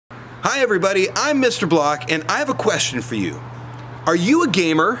Hi everybody, I'm Mr. Block and I have a question for you. Are you a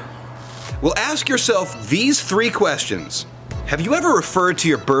gamer? Well, ask yourself these 3 questions. Have you ever referred to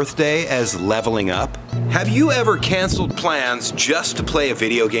your birthday as leveling up? Have you ever canceled plans just to play a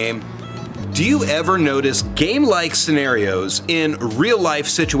video game? Do you ever notice game-like scenarios in real-life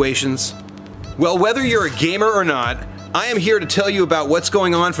situations? Well, whether you're a gamer or not, I am here to tell you about what's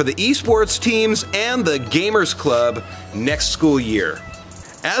going on for the esports teams and the Gamers Club next school year.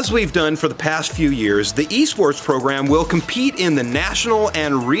 As we've done for the past few years, the esports program will compete in the national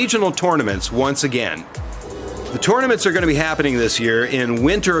and regional tournaments once again. The tournaments are going to be happening this year in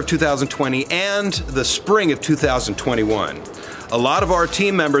winter of 2020 and the spring of 2021. A lot of our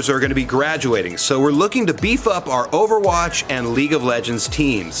team members are going to be graduating, so we're looking to beef up our Overwatch and League of Legends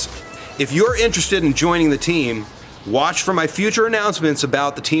teams. If you're interested in joining the team, watch for my future announcements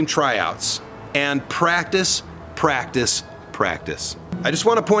about the team tryouts. And practice, practice, practice. I just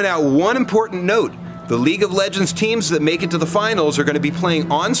want to point out one important note. The League of Legends teams that make it to the finals are going to be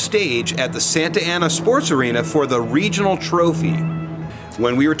playing on stage at the Santa Ana Sports Arena for the regional trophy.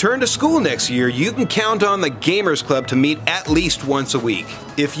 When we return to school next year, you can count on the Gamers Club to meet at least once a week.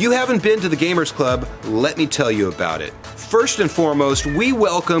 If you haven't been to the Gamers Club, let me tell you about it. First and foremost, we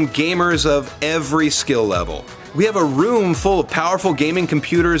welcome gamers of every skill level. We have a room full of powerful gaming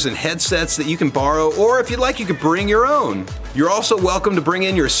computers and headsets that you can borrow, or if you'd like, you could bring your own. You're also welcome to bring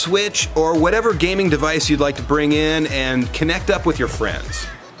in your Switch or whatever gaming device you'd like to bring in and connect up with your friends.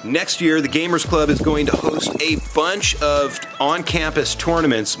 Next year, the Gamers Club is going to host a bunch of on-campus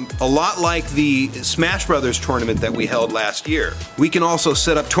tournaments, a lot like the Smash Brothers tournament that we held last year. We can also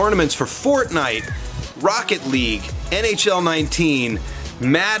set up tournaments for Fortnite, Rocket League, NHL 19,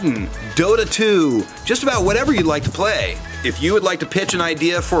 Madden, Dota 2, just about whatever you'd like to play. If you would like to pitch an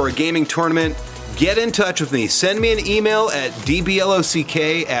idea for a gaming tournament, get in touch with me. Send me an email at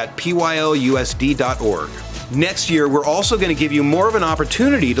dblock@pylusd.org. Next year, we're also going to give you more of an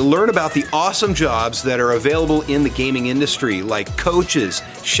opportunity to learn about the awesome jobs that are available in the gaming industry, like coaches,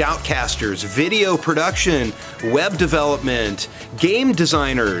 shoutcasters, video production, web development, game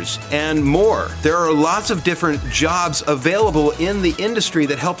designers, and more. There are lots of different jobs available in the industry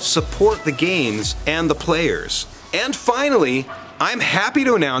that help support the games and the players. And finally, I'm happy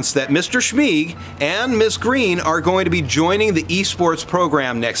to announce that Mr. Schmieg and Ms. Green are going to be joining the esports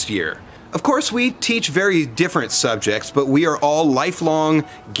program next year. Of course, we teach very different subjects, but we are all lifelong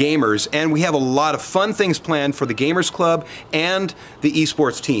gamers, and we have a lot of fun things planned for the Gamers Club and the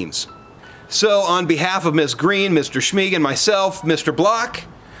esports teams. So, on behalf of Ms. Green, Mr. Schmieg, and myself, Mr. Block,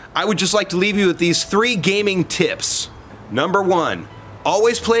 I would just like to leave you with these 3 gaming tips. Number 1,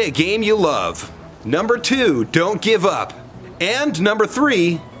 always play a game you love. Number 2, don't give up. And number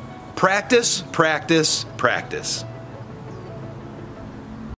 3, practice, practice, practice.